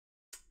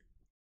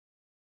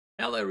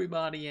Hello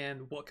everybody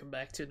and welcome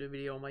back to the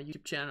video on my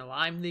YouTube channel.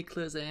 I'm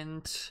Nicholas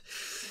and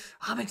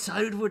I'm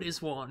excited for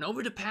this one.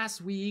 Over the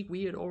past week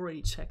we had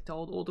already checked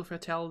out all the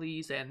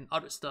fatalities and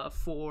other stuff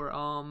for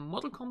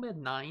Mortal Kombat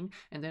 9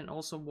 and then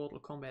also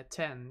Mortal Kombat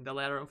 10. The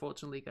latter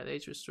unfortunately got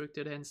age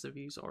restricted, hence the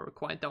views are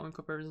quite down in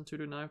comparison to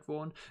the 9th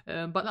one.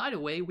 But either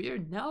way, we are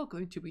now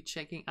going to be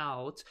checking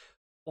out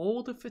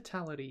all the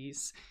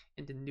fatalities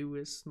in the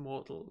newest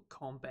Mortal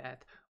Kombat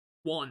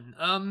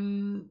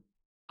 1.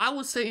 I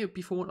will say it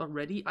before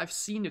already, I've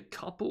seen a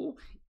couple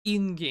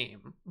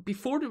in-game.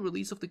 Before the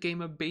release of the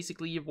game, I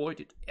basically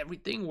avoided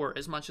everything, or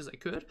as much as I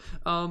could.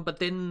 But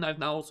then I've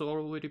now also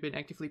already been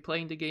actively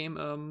playing the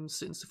game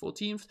since the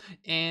 14th,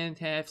 and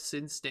have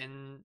since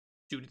then,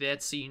 due to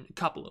that, seen a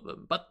couple of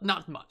them, but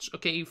not much,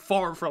 okay?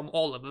 Far from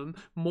all of them,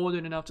 more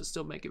than enough to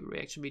still make a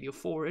reaction video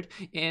for it.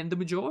 And the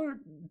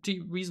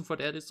majority reason for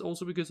that is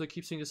also because I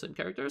keep seeing the same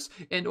characters,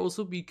 and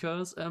also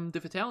because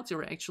the fatalities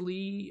are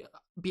actually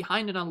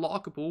behind an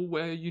unlockable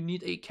where you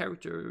need a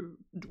character,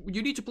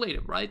 you need to play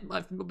them, right?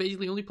 I've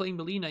basically only playing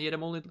Mileena, yet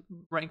I'm only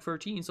rank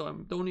 13, so I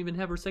don't even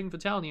have her second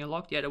fatality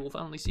unlocked yet. I will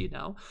finally see it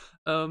now.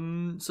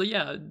 So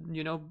yeah,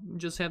 you know,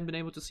 just haven't been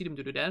able to see them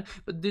do that,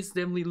 but this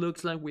definitely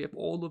looks like we have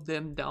all of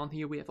them down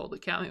here. We have all the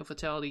cameo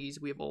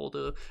fatalities, we have all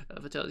the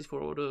fatalities for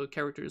all the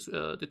characters,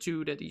 the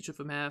two that each of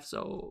them have,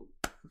 so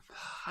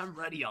I'm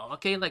ready, y'all,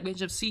 okay? Like,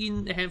 I've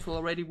seen a handful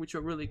already, which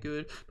are really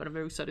good, but I'm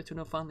very excited to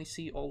now finally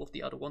see all of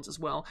the other ones as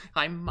well.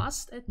 I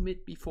must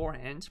admit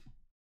beforehand,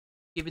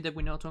 given that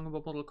we're now talking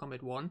about Mortal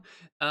Kombat 1,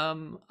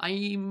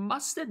 I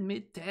must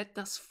admit that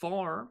thus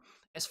far,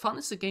 as fun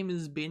as the game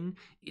has been,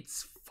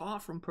 it's far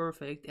from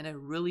perfect, and I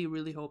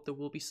really hope there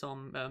will be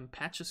some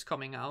patches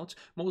coming out,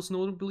 most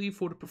notably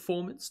for the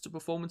performance. The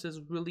performance has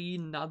really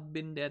not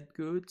been that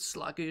good,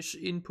 sluggish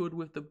input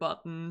with the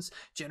buttons,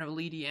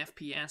 generally the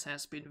FPS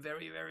has been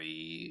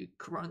very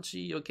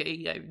crunchy,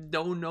 okay? I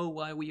don't know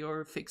why we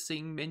are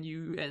fixing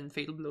menu and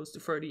fatal blows to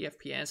 30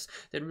 FPS,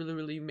 that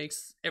really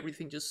makes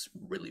everything just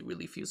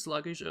really feel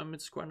sluggish.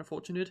 It's quite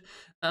unfortunate.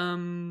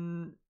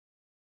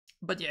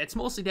 But yeah, it's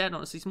mostly that,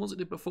 honestly. It's mostly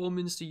the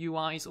performance, the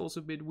UI is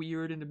also a bit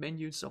weird in the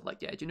menu and stuff like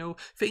that, you know?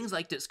 Things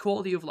like this,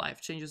 quality of life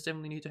changes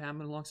definitely need to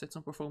happen alongside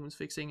some performance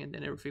fixing, and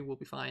then everything will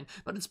be fine.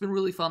 But it's been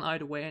really fun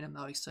either way, and I'm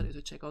now excited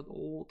to check out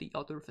all the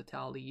other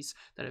fatalities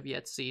that I've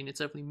yet seen. It's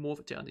definitely more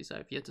fatalities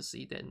I've yet to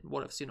see than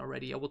what I've seen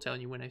already. I will tell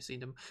you when I've seen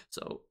them.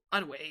 So,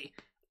 either way,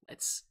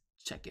 let's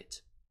check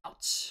it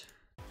out.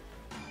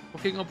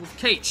 Hooking up with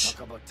Cage.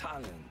 Talk about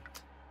talent.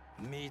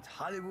 Meet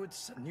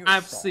Hollywood's new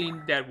I've star.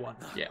 seen that one,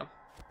 yeah.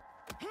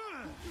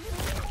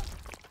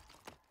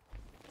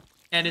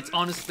 And it's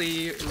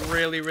honestly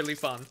really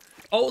fun.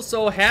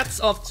 Also, hats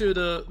off to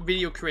the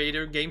video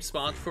creator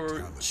GameSpot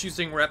for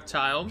choosing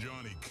Reptile,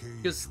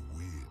 because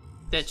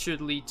that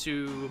should lead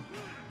to...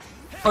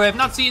 Oh, I have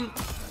not seen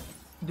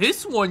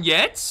this one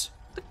yet?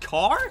 The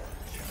car?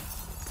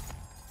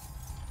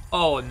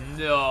 Oh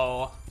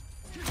no.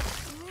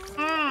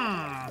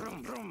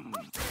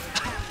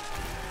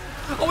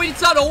 Oh wait,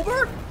 it's not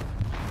over?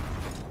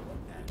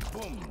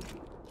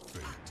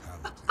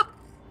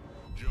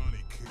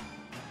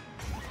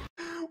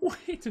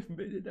 Wait a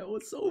minute, that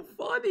was so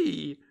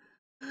funny.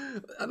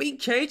 I mean,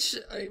 Cage,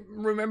 I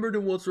remember the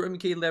ones for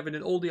MK11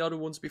 and all the other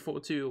ones before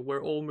too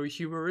were all more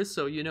humorous,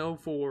 so you know,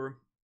 for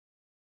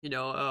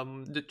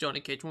the Johnny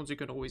Cage ones, you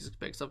can always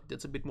expect something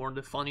that's a bit more on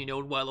the funny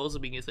note while also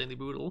being insanely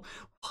brutal.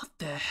 What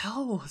the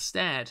hell was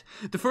that?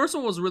 The first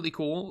one was really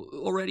cool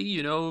already,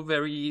 you know,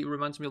 very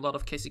reminds me a lot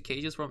of Cassie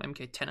Cage's from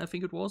MK10, I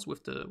think it was,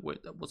 with the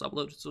that was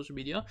uploaded to social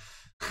media.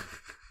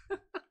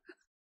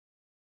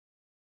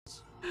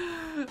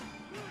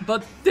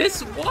 But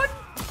this one?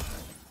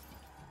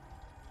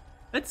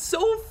 It's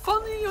so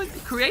funny and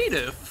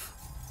creative.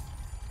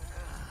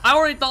 I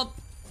already thought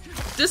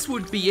this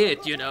would be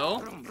it, you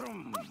know?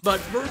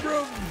 But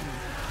vroom.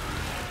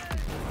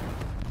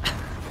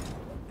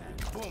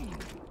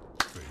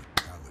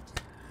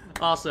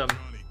 Awesome.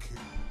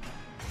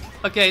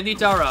 Okay,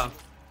 Nitara.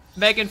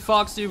 Megan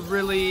Fox, Megan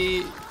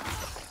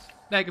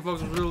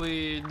Fox was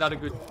really not a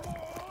good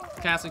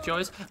casting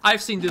choice. I've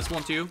seen this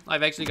one too.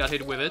 I've actually got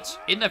hit with it.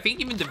 And I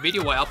think even the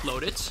video I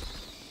uploaded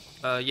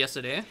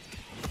yesterday.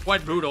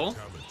 Quite brutal.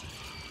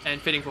 And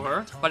fitting for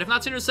her. But I've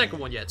not seen her second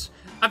one yet.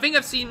 I think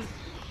I've seen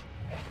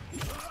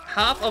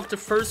half of the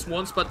first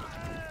ones, but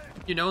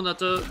you know, not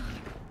the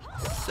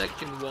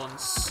second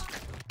ones.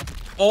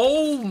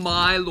 Oh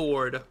my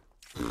lord.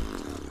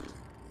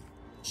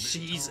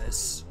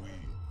 Jesus.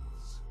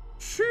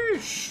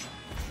 Sheesh.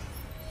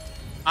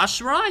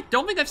 Ashra, I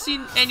don't think I've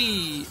seen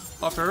any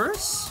of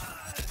hers.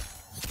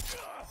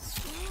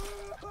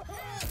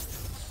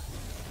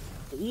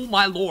 Oh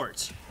my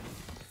lord.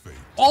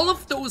 All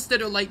of those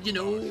that are like, you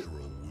know,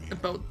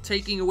 about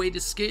taking away the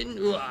skin,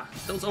 ugh,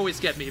 those always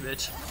get me a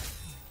bit.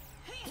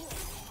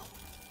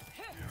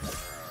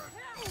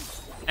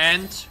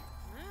 And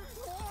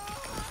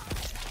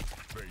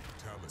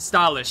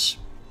stylish.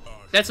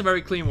 That's a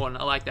very clean one.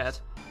 I like that.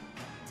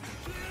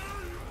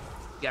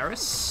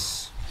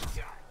 Garrus.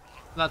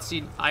 Not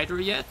seen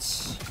either yet.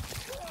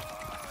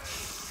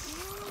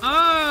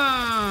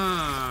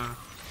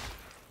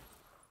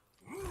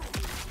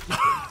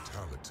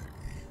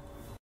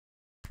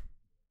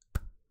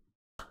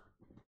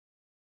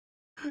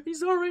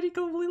 he's already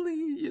completely,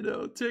 you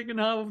know, taken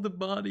half of the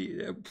body.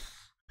 Yeah,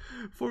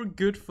 for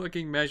good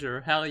fucking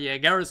measure. Hell yeah,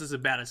 Garrus is a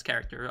badass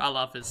character. I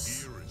love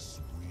his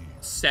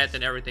set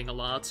and everything a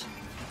lot.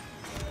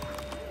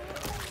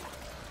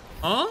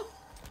 Huh?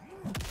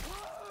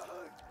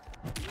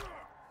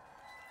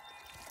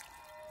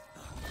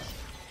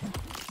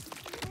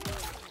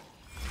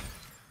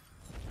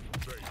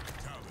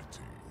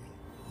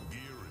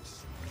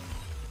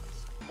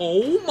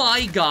 Oh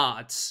my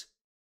god.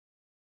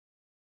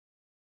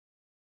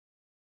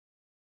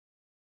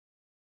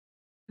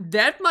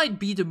 That might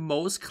be the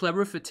most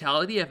clever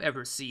fatality I've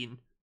ever seen.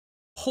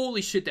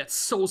 Holy shit, that's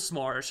so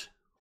smart.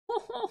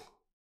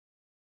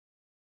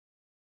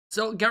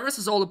 So Garrus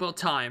is all about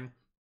time.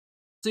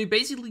 So he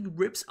basically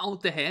rips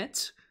out the head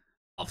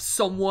of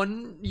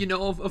someone, you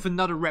know, of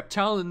another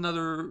reptile,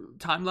 another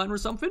timeline or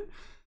something.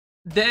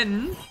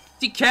 Then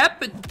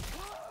decapitates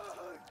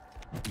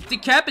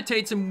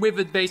him with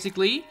it,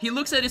 basically. He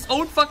looks at his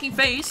own fucking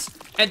face,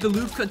 and the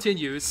loop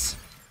continues.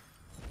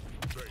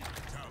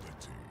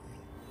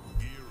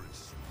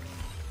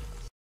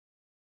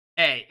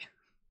 Hey.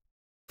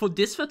 For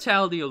this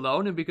fatality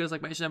alone, and because,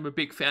 like I mentioned, I'm a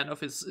big fan of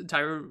his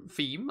entire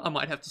theme, I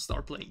might have to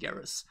start playing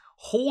Garrus.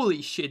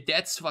 Holy shit,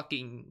 that's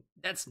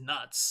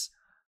nuts.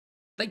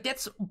 Like,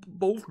 that's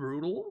both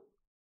brutal,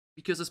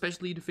 because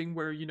especially the thing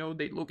where, you know,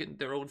 they look in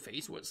their own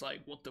face where it's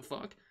like, what the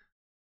fuck?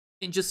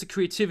 And just the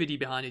creativity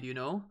behind it, you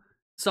know?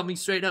 Something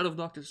straight out of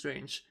Doctor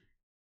Strange.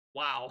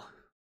 Wow.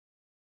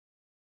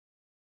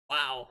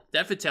 Wow,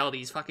 that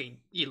fatality is fucking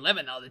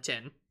 11 out of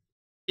 10.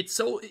 It's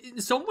so,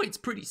 in some way it's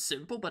pretty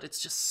simple, but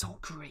it's just so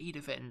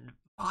creative and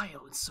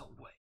vile in some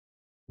way.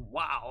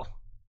 Wow.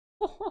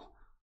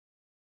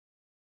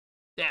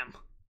 Damn.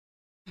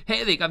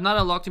 Hey Vic, I've not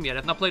unlocked him yet.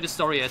 I've not played the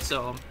story yet,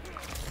 so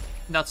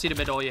not seen him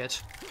at all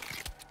yet.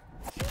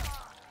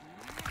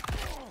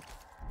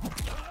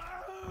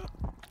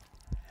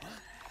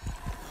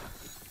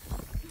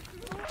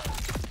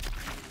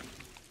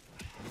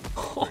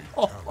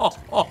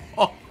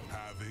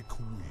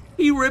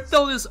 He ripped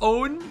out his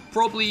own,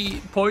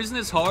 probably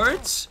poisonous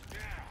heart.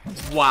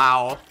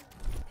 Wow.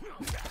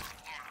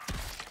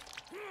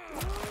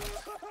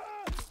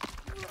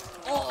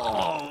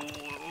 Oh.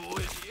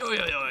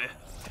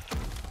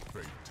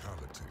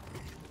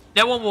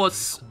 That one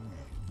was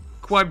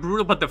quite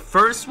brutal, but the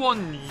first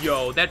one,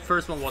 yo, that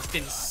first one was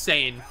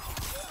insane.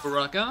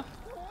 Baraka.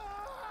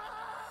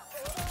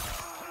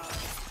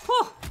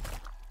 Huh.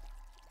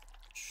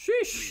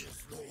 Sheesh.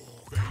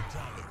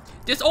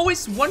 There's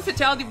always one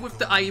fatality with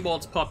the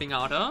eyeballs popping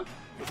out, huh?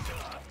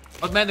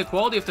 But man, the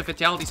quality of the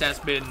fatalities has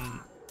been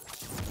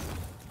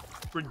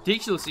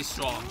ridiculously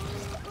strong.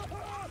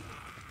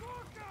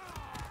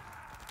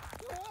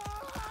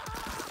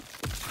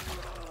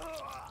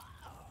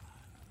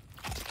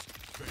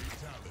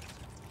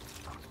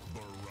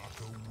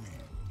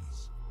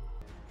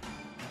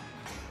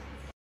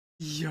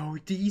 Yo,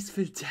 these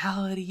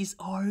fatalities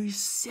are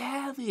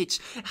savage.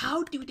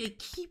 How do they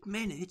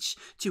manage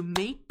to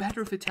make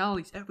better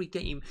fatalities every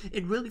game?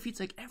 It really feels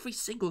like every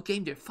single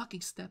game they're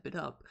fucking step it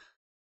up.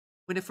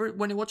 When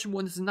I watched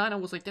ones 9, I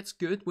was like, that's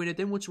good. When I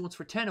then watched ones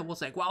for 10, I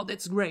was like, wow,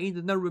 that's great.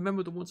 And then I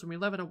remember the ones from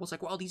 11, I was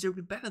like, wow, these are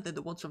even better than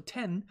the ones from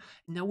 10.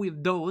 And now we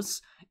have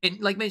those. And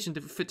like mentioned,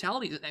 the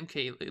fatalities at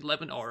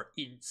MK11 are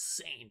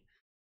insane.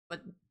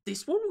 But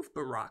this one with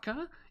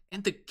Baraka,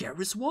 and the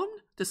Garrus one,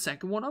 the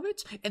second one of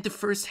it, and the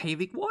first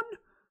Havik one?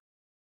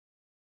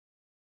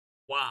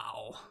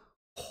 Wow.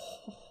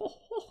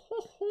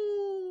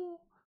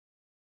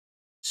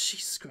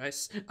 Jesus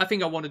Christ. I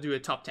think I want to do a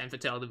top 10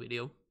 fatality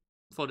video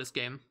for this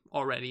game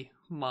already.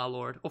 My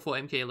lord. Or for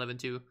MK11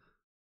 too.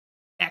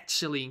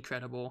 Actually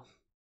incredible.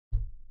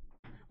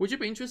 Would you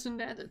be interested in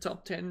that? A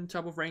top 10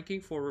 type of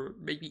ranking for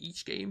maybe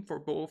each game for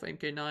both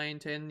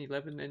MK9, 10,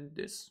 11, and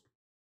this?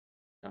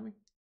 Tell me.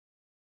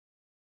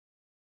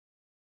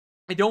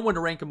 I don't want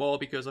to rank them all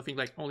because I think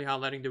like only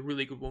highlighting the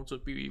really good ones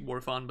would be more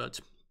fun, but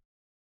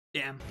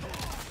damn.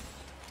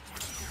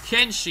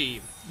 Kenshi,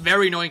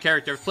 very annoying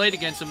character. I've played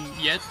against him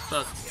yet,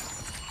 but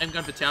I'm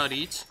gonna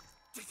fatality it.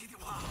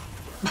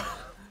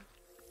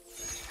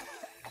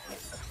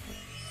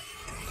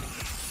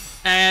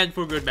 And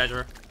for good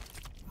measure.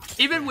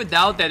 Even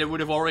without that, it would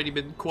have already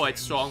been quite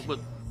strong, but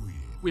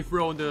we've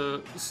thrown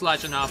the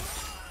slash and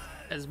half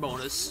as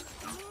bonus.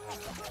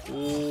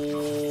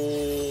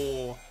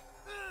 Oh.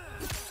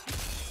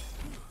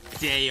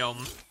 Damn.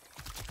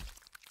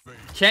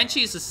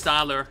 Kenshi is a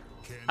styler.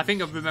 I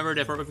think I've remembered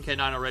that from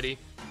MK9 already.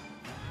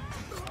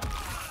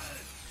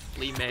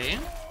 Lee May.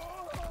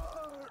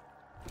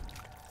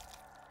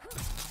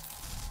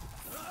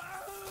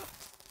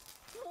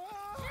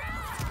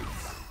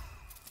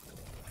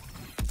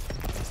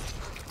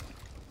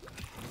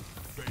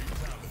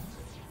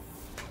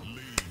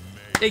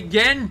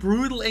 Again,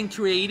 brutal and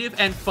creative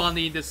and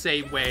funny in the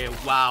same way.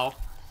 Wow.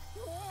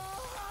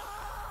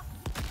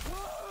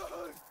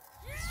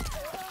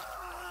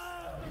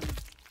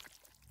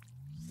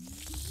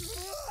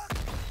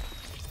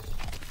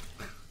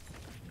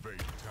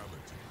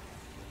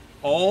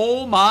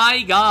 Oh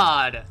my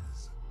god.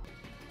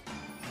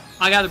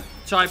 I gotta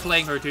try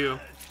playing her too.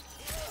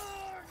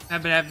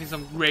 I've been having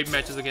some great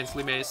matches against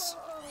Limace.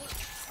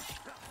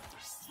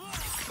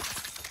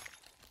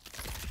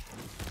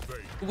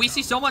 We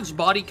see so much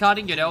body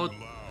cutting, you know.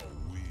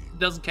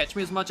 Doesn't catch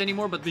me as much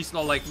anymore, but these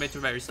are like meant to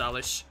be very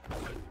stylish.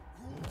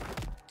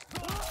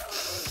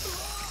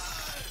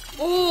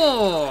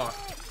 Oh!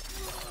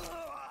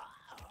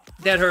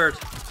 That hurt.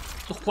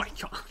 Oh my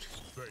god.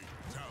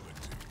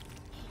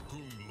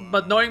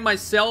 But knowing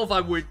myself, I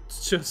would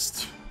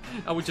just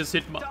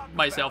hit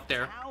myself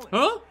there.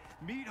 Huh?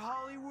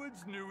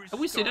 Have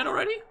we seen it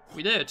already?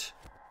 We did.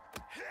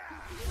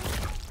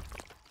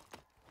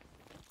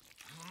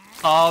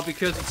 Oh,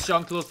 because it's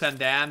Jean-Claude Van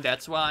Damme,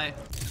 that's why.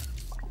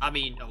 I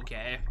mean,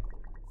 okay.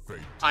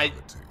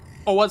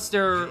 Oh, what's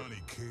their...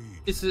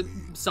 Is it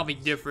something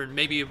different?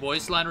 Maybe a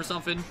voice line or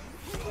something?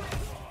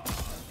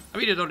 I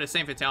mean, they're not the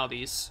same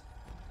fatalities.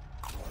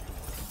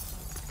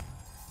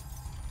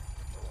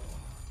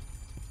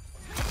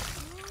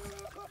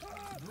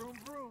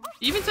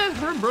 Even says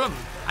Brum Brum.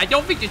 I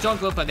don't think the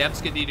Jean-Claude Van Damme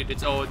skin needed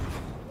its own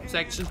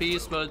section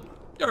piece, but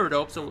they're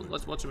dope, so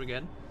let's watch them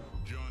again.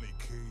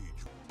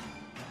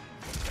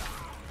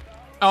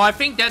 Oh, I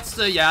think that's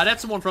the, yeah,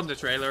 that's the one from the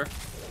trailer.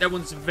 That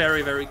one's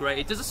very, very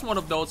great. This is one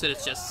of those that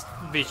is just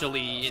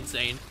visually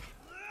insane.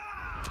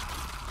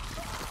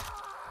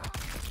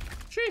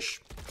 Sheesh.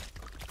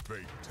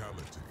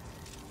 Fatality.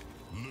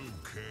 Liu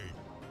Kang.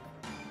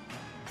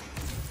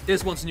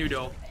 This one's new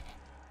though.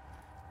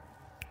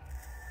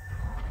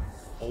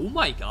 Oh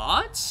my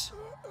god.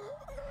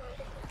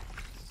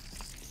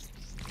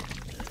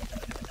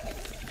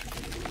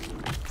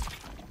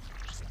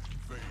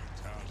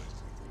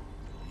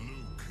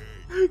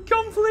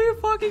 Complete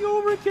fucking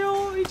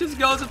overkill. He just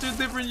goes into a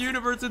different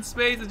universe in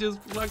space and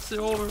just flex it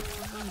over.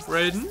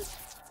 Raiden.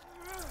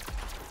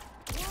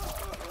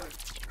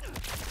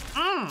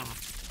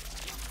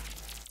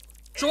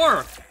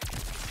 Sure.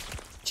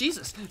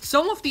 Jesus.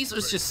 Some of these are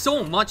just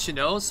so much, you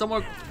know. Some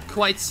are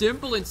quite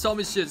simple and some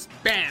is just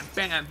bam,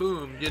 bam,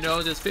 boom. You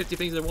know, just 50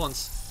 things at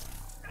once.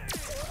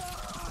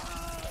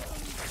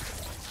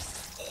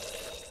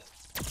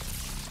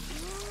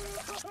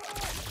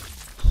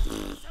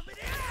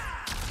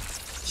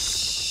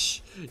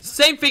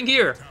 Same thing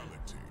here.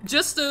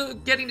 Just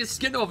getting the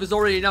skin off is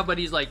already enough, but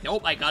he's like,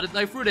 nope, I got it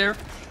knife through there.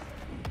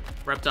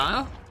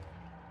 Reptile.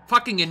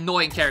 Fucking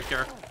annoying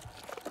character.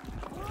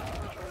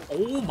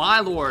 Oh my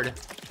lord.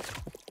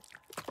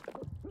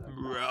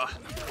 Bruh.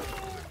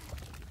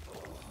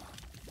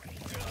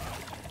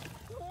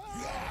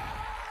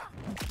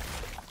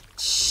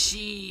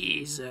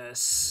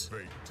 Jesus.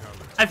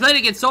 I've played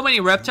against so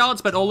many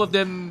reptiles, but all of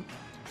them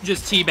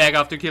just teabag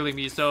after killing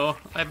me, so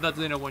I've not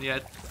seen one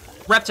yet.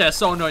 Reptile is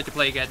so annoying to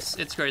play against.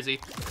 It's crazy.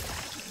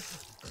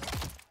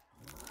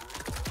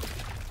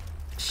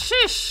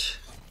 Sheesh.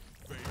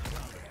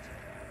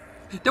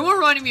 They were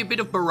reminding me a bit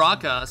of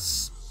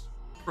Barakas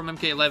from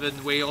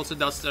MK11, where he also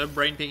does the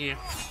brain pinging.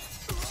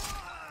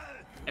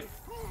 I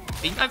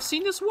think I've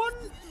seen this one?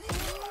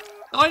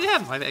 Oh, I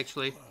have, I've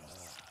actually.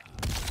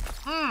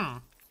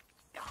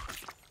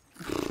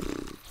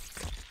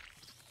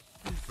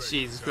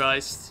 Jesus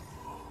Christ.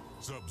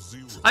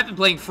 I've been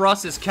playing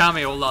Frost's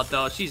cameo a lot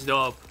though, she's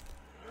dope.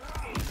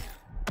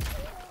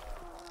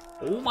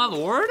 Oh my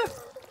lord.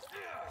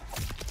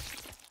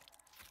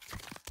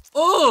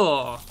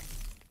 Oh!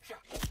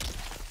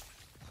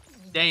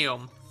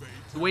 Damn.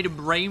 The way the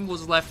brain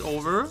was left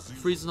over,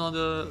 freezing on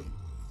the...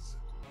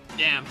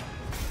 Damn.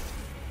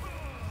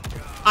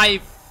 I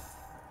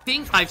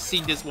think I've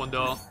seen this one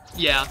though.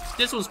 Yeah,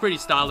 this one's pretty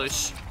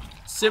stylish.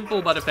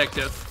 Simple but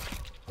effective.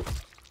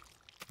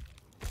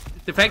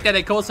 The fact that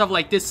they call stuff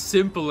like this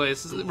simple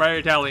is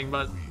very telling,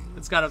 but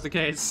it's kind of the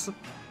case.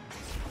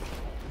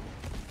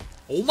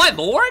 Oh my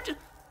lord!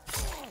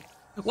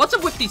 What's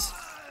up with these...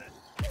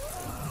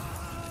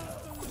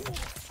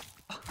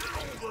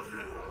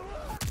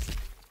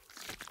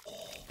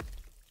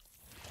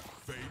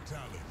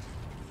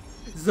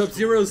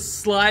 Sub-Zero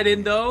slide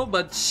in though,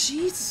 but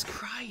Jesus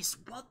Christ,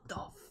 what the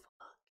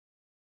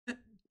fuck?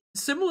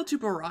 Similar to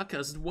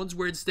Baraka's, the ones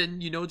where it's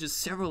then, you know,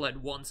 just several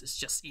at once is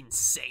just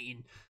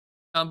insane.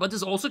 But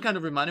this also kind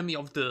of reminded me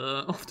of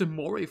the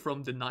Mori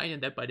from The Night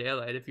and Dead by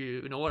Daylight. If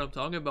you know what I'm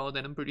talking about,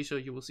 then I'm pretty sure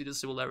you will see the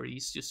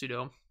similarities. Just, you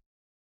know,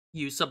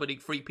 you summoning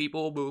 3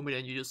 people, boom, and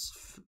then you just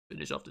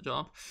finish off the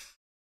job.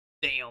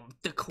 Damn,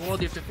 the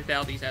quality of the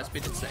fatalities has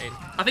been insane.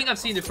 I think I've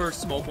seen the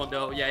first Smoke one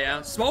though. Yeah,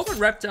 yeah. Smoke and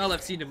Reptile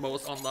I've seen the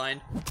most online.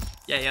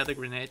 Yeah, yeah, the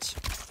grenades.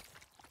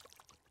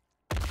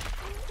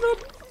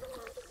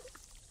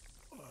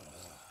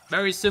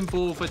 Very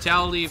simple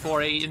fatality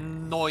for a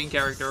annoying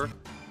character.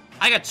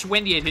 I got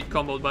 28 hit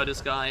comboed by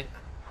this guy.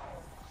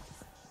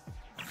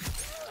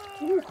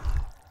 Ooh.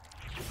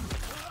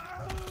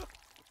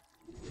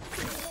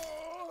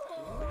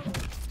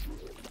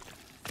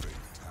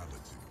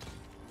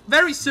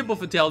 Very simple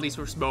fatalities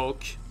for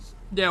Smoke.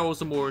 They're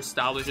also more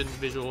stylish in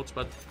visuals,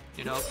 but,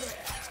 you know.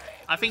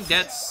 I think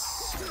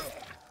that's...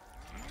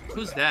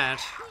 Who's that?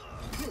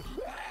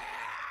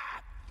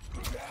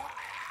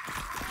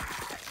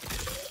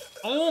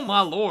 Oh my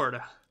lord.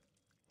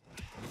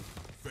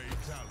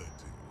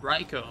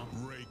 Rai Cho.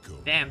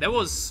 Damn, that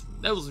was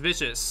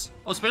vicious.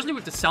 Oh, especially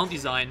with the sound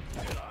design.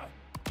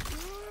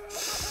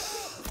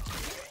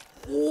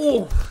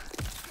 Oh.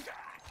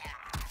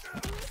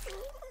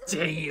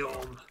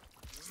 Damn.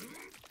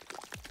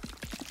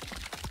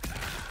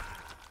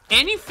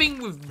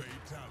 Anything with...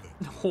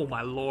 Oh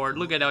my lord,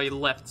 look at how he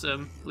leaves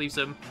him.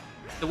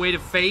 The way the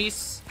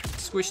face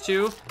squished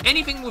too.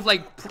 Anything with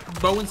like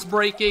bones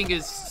breaking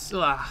is...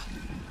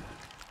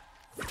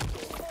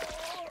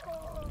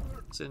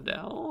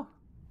 Sindel.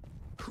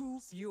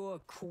 Who's your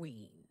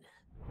queen?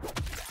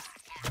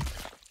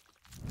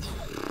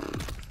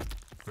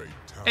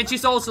 And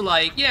she's also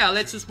like, yeah,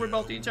 let's just rip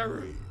out the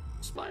entire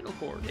spinal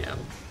cord, yeah.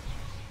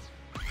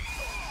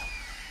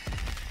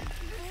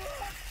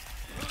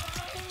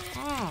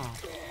 Oh.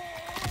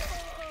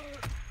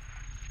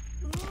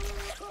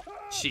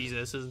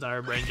 Jesus, his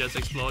entire brain just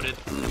exploded.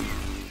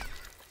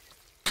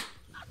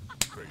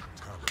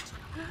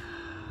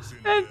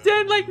 And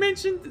then, like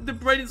mentioned, the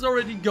brain is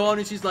already gone,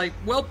 and she's like,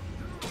 well,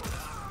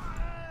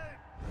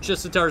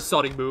 just a entire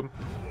sodding boom.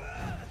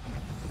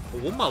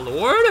 Oh my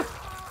lord!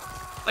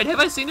 Wait, have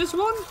I seen this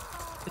one?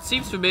 It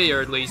seems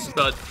familiar, at least,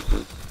 but...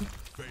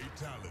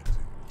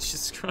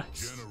 Jesus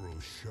Christ.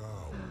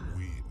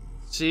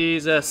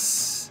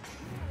 Jesus.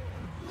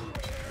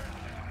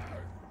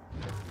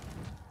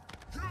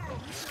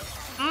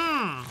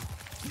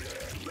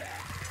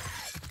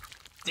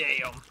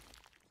 Damn.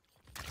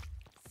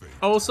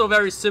 Also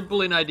very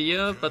simple in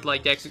idea, but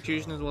like the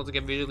execution is once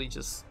again visually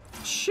just...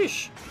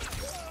 Shish.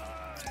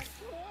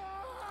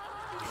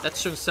 That's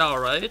Shang Tsung,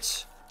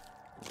 right?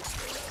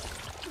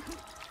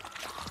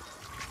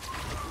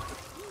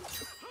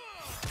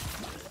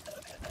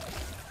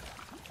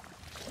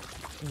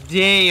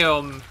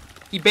 Damn.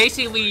 He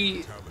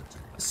basically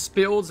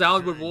spills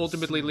out what will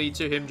ultimately lead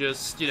to him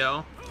just, you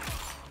know,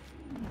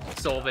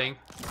 solving.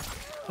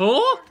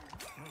 Huh?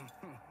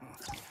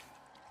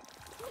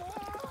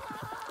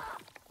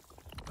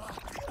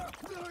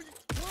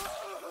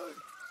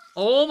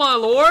 Oh my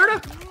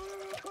lord!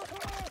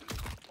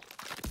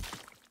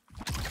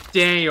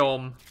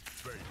 Damn.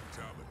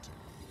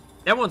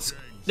 That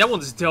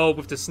one's dope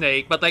with the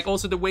snake, but like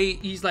also the way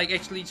he's like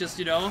actually just,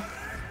 you know,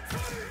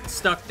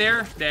 stuck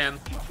there. Damn.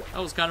 That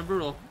was kind of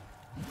brutal.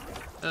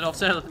 And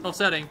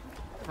offsetting.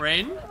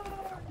 Rain?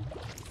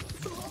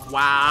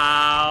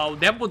 Wow,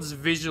 that was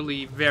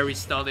visually very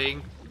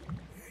stunning.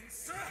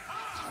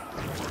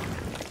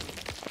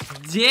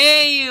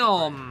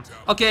 Damn!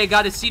 Okay, I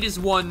gotta see this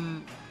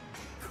one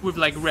with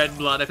like red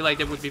blood. I feel like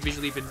that would be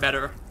visually even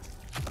better.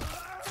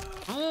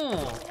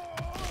 Oh.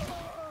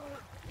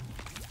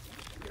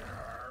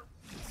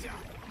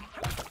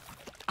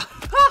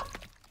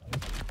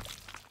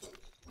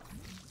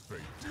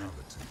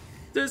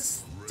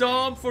 This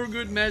stomp for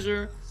good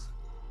measure.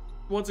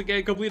 Once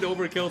again, complete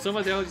overkill. Some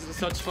of the is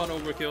such fun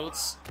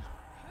overkills.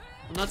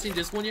 I'm not seeing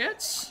this one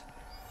yet.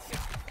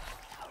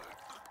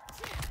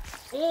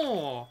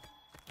 Oh.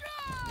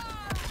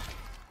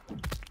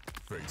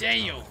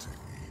 Damn.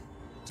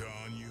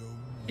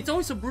 It's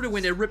always so brutal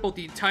when they rip out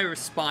the entire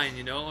spine,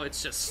 you know?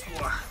 It's just...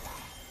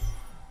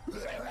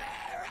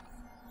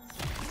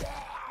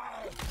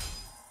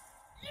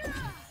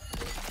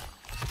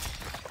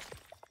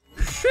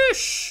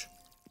 Shish!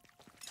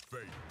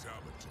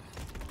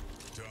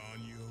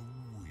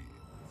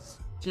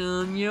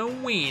 Sonya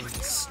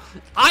wins.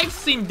 I've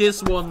seen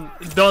this one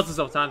dozens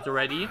of times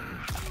already.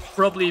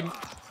 Probably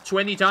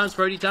 20 times,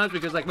 30 times,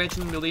 because like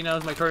mentioned, Mileena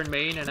is my current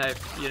main, and I've,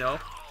 you know,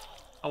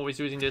 always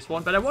using this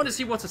one. But I want to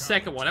see what's the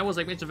second one. I was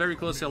like mentioned very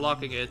close to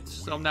unlocking it,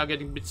 so I'm now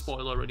getting a bit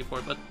spoiled already for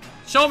it, but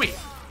show me!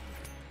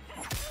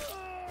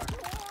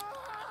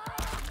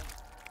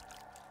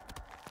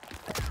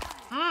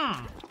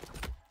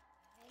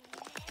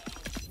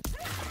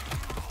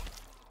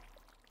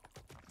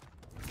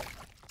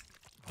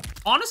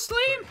 Honestly,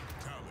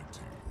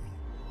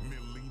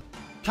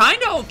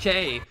 kinda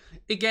okay.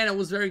 Again, I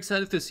was very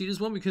excited to see this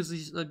one because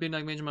he's been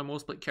like mentioned my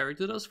most played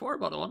character thus far.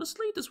 But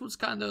honestly, this was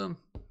kind of,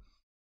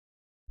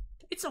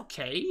 it's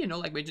okay, you know.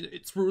 Like mentioned,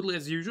 it's brutal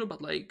as usual,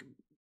 but like, you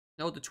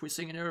know, the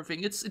twisting and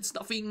everything. It's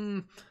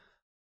nothing.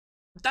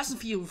 It doesn't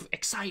feel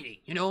exciting,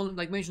 you know.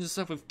 Like mentioned the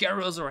stuff with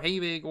Garrus or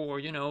Havik, or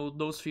you know,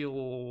 those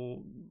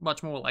feel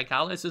much more like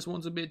highlights. This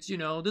one's a bit, you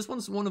know, this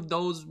one's one of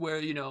those where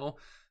you know.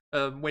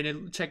 When they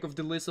check off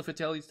the list of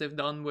fatalities they've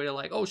done, where they're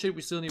like, oh shit,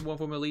 we still need one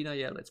for Mileena,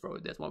 yeah, let's throw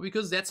it that one.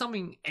 Because that's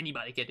something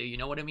anybody can do, you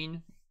know what I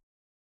mean?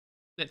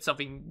 That's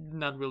something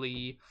not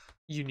really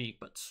unique,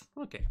 but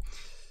okay.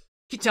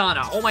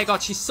 Kitana, oh my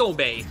god, she's so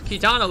bae.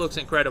 Kitana looks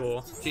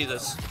incredible,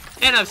 Jesus.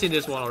 And I've seen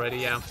this one already,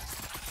 yeah.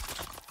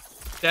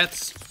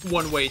 That's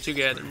one way to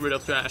get rid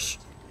of trash.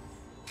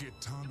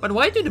 But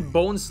why did the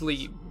bones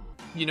sleep,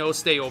 you know,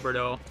 stay over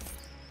though?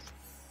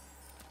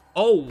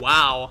 Oh,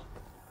 wow.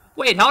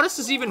 Wait, how does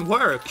this even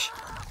work?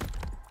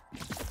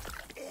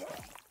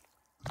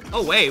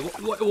 Oh, wait.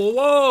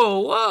 Whoa,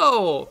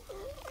 whoa.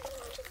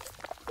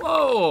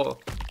 Whoa.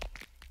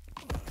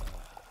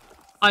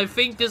 I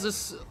think this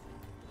is...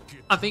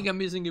 I think I'm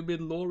missing a bit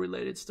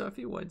lore-related stuff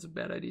here. Why it's a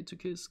bad idea to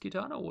kiss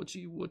Kitana, what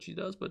she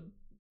does, but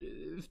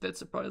if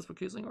that's a price for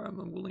kissing her,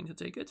 I'm willing to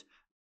take it.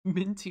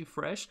 Minty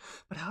fresh,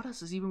 but how does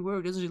this even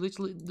work?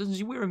 Doesn't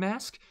she wear a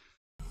mask?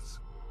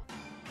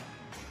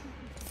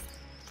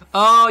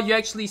 Oh, you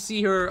actually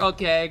see her.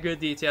 Okay, good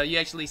detail. You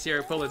actually see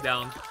her pull it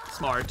down.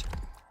 Smart.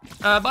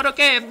 But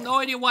okay, I have no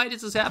idea why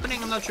this is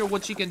happening. I'm not sure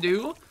what she can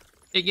do.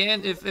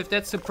 Again, if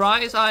that's the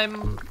prize,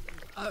 I'm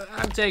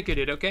taking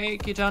it. Okay,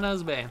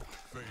 Kitana's bad.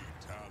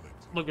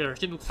 Look at her.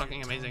 She looks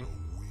fucking amazing.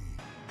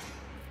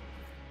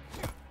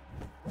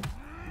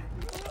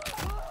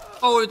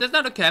 Oh, that's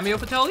not a cameo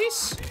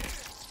Fatalities?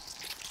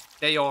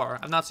 They are.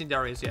 I've not seen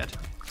Darius yet.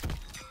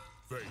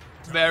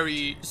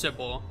 Very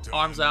simple.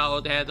 Arms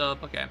out, head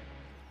up. Okay.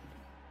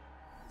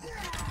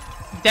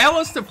 That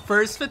was the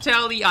first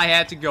fatality I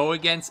had to go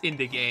against in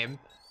the game.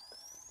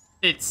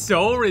 It's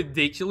so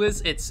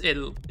ridiculous. It's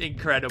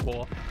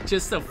incredible.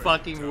 Just a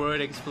fucking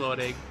word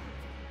exploding.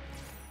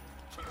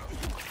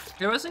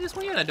 Did I sing this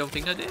one yet? I don't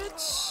think I did.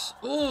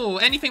 Oh,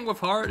 anything with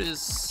heart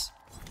is...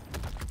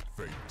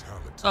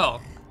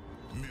 Oh.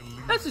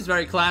 This is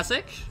very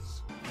classic.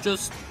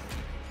 Just...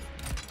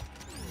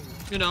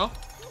 You know.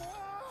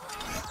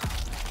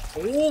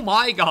 Oh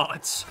my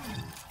god.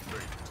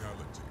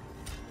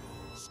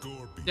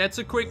 That's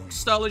a quick,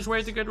 stylish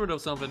way to get rid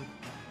of something.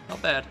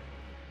 Not bad.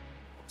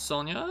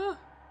 Sonya?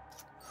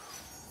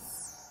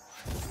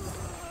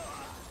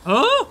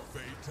 Huh?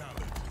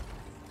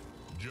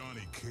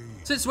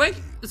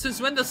 Since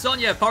when does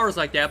Sonya have powers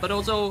like that? But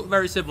also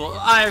very simple.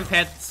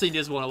 I've seen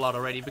this one a lot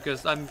already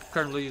because I'm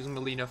currently using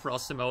Mileena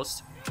Frost the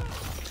most.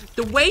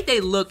 The way they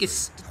look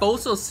is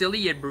both so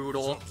silly and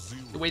brutal.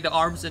 The way the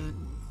arms and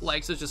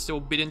legs are just still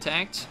a bit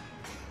intact.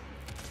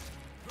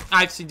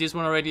 I've seen this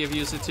one already. I've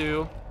used it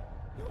too.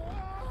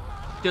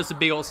 Just a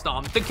big old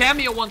stomp. The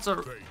cameo ones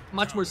are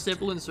much more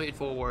simple and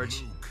straightforward.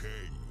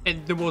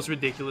 And the most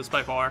ridiculous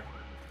by far.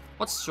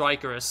 What's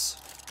Strikers?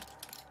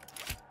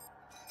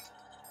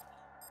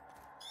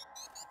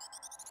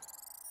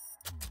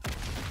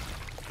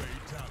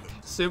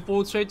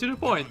 Simple, straight to the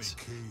point.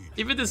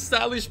 Even the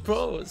stylish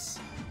pose.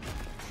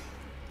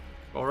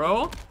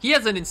 Goro? He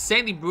has an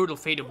insanely brutal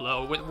fatal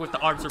blow with the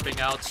arms ripping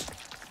out.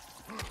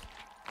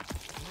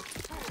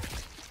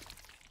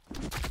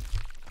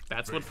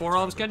 That's what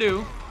forearms can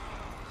do.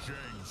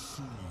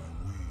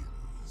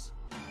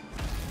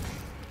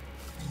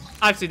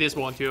 I've seen this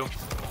one too.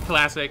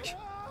 Classic.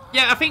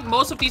 Yeah, I think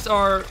most of these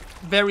are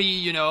very,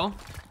 you know,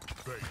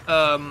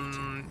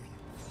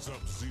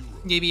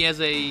 maybe as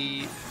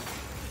a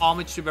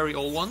homage to very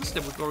old ones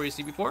that we've already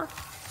seen before.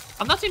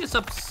 I'm not seeing the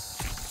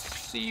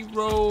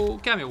Sub-Zero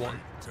cameo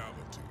one.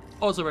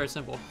 Also very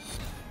simple.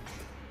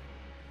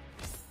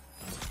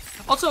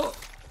 Also,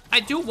 I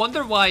do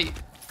wonder why...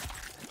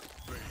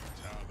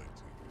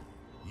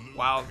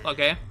 Wow,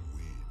 okay.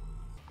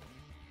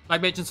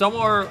 Like mentioned, some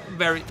are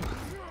very...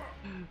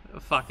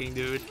 Fucking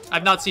dude.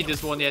 I've not seen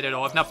this one yet at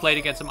all. I've not played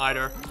against him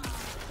either.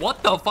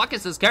 What the fuck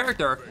is this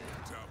character?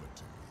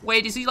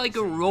 Wait, is he like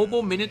a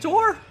Robo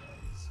Minotaur?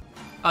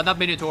 Not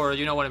Minotaur,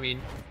 you know what I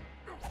mean.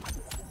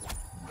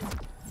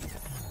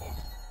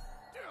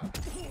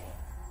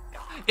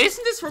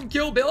 Isn't this from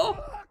Kill Bill?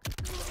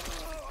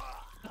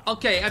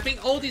 Okay, I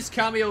think all these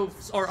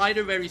cameos are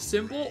either very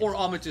simple or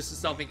homages to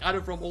something.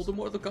 Either from older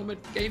Mortal Kombat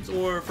games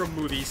or from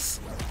movies.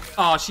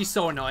 Oh, she's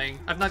so annoying.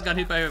 I've not gotten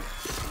hit by a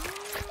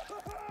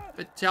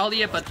fatality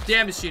yet, but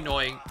damn is she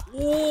annoying.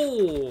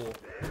 Oh!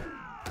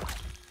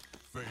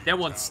 That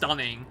one's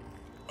stunning.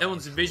 That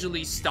one's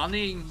visually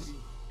stunning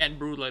and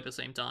brutal at the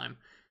same time.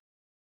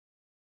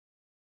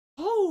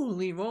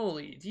 Holy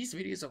moly, these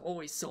videos are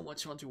always so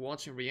much fun to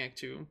watch and react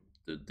to.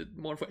 The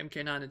one for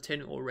MK9 and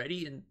 10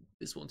 already, and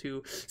this one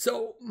too.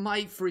 So,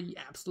 my three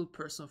absolute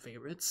personal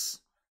favorites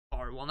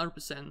are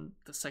 100%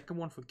 the second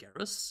one for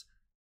Garrus,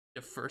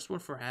 the first one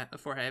for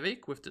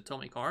Havoc with the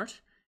Atomic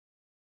Heart,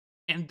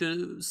 and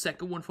the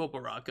second one for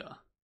Baraka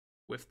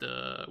with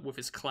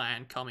his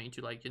clan coming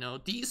to, like, you know,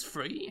 these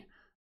three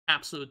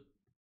absolute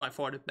by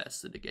far the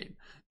best in the game.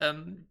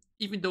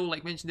 Even though,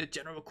 like mentioned, the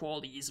general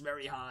quality is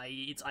very high,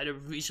 it's either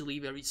visually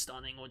very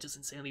stunning or just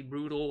insanely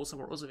brutal.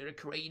 Some are also very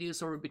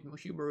creative or a bit more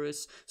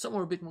humorous. Some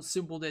are a bit more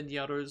simple than the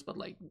others, but,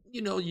 like,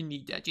 you know, you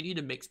need that. You need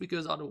a mix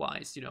because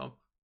otherwise, you know,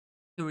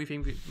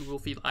 everything will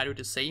feel either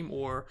the same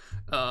or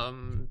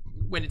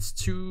when it's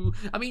too...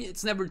 I mean,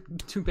 it's never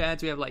too bad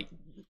to have, like,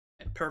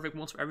 perfect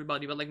ones for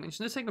everybody, but like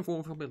mentioned, the second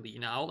form for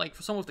Mileena, like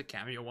for some of the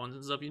cameo ones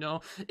and stuff, you know,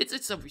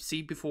 it's stuff we've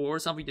seen before,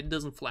 something that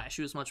doesn't flash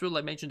you as much. Well,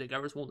 like mentioned, the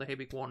Garrus one, the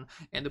Havoc one,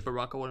 and the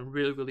Baraka one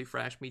really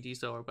flashed me.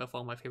 These are by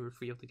far my favorite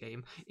three of the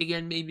game.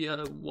 Again, maybe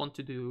I want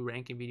to do a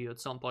ranking video at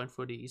some point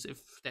for these,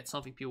 if that's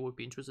something people would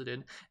be interested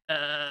in.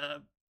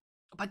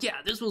 But yeah,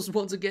 this was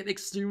once again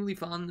extremely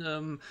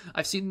fun.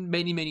 I've seen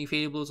many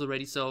fables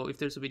already, so if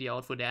there's a video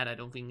out for that, I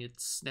don't think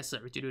it's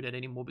necessary to do that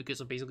anymore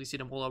because I've basically seen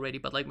them all already.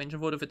 But like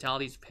mentioned for the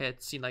fatalities, I've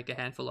had seen like a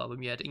handful of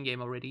them yet in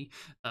game already.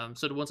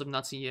 So the ones I've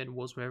not seen yet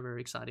was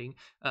very exciting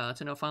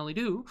to now finally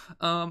do.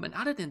 And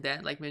other than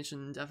that, like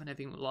mentioned, I've been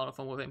having a lot of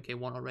fun with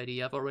MK1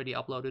 already. I've already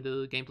uploaded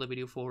a gameplay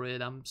video for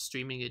it. I'm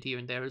streaming it here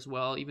and there as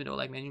well. Even though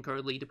like mentioned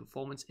currently the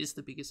performance is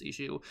the biggest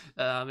issue.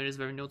 It is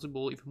very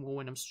noticeable even more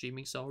when I'm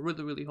streaming. So I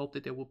really hope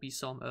that there will be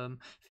some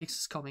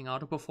fixes coming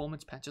out, or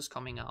performance patches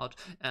coming out,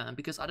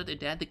 because other than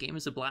that, the game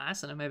is a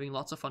blast and I'm having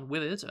lots of fun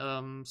with it.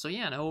 So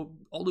yeah, and I hope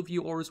all of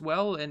you are as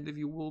well, and if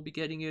you will be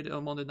getting it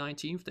on the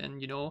 19th, then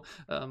you know,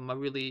 I'm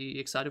really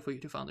excited for you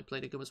to finally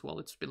play the game as well.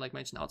 It's been like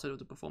mentioned outside of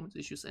the performance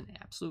issues an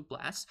absolute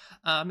blast.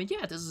 And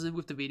yeah, this is it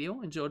with the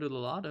video. Enjoyed it a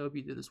lot. I hope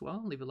you did as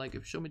well. Leave a like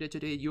if you showed me that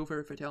today your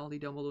favorite fatality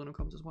down below in the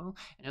comments as well.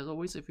 And as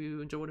always, if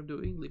you enjoy what I'm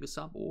doing, leave a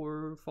sub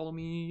or follow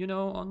me, you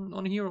know,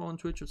 on here or on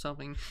Twitch or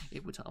something.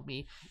 It would help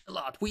me a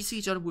lot. We see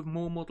each other with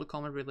more Mortal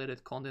Kombat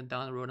related content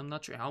down the road. I'm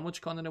not sure how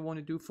much content I want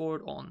to do for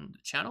it on the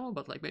channel,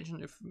 but like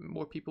mentioned, if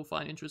more people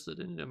find interested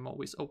in it, I'm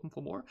always open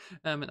for more.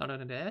 And other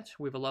than that,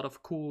 we have a lot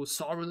of cool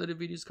Saw related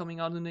videos coming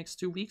out in the next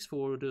 2 weeks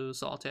for the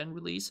Saw 10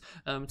 release.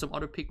 Some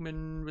other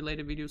Pikmin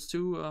related videos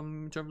too,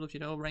 in terms of, you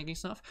know, ranking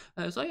stuff.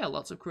 So yeah,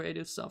 lots of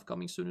creative stuff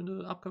coming soon in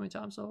the upcoming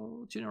time,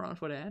 so tune around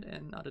for that.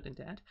 And other than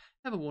that,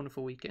 have a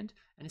wonderful weekend,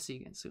 and I'll see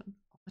you again soon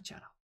on my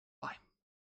channel.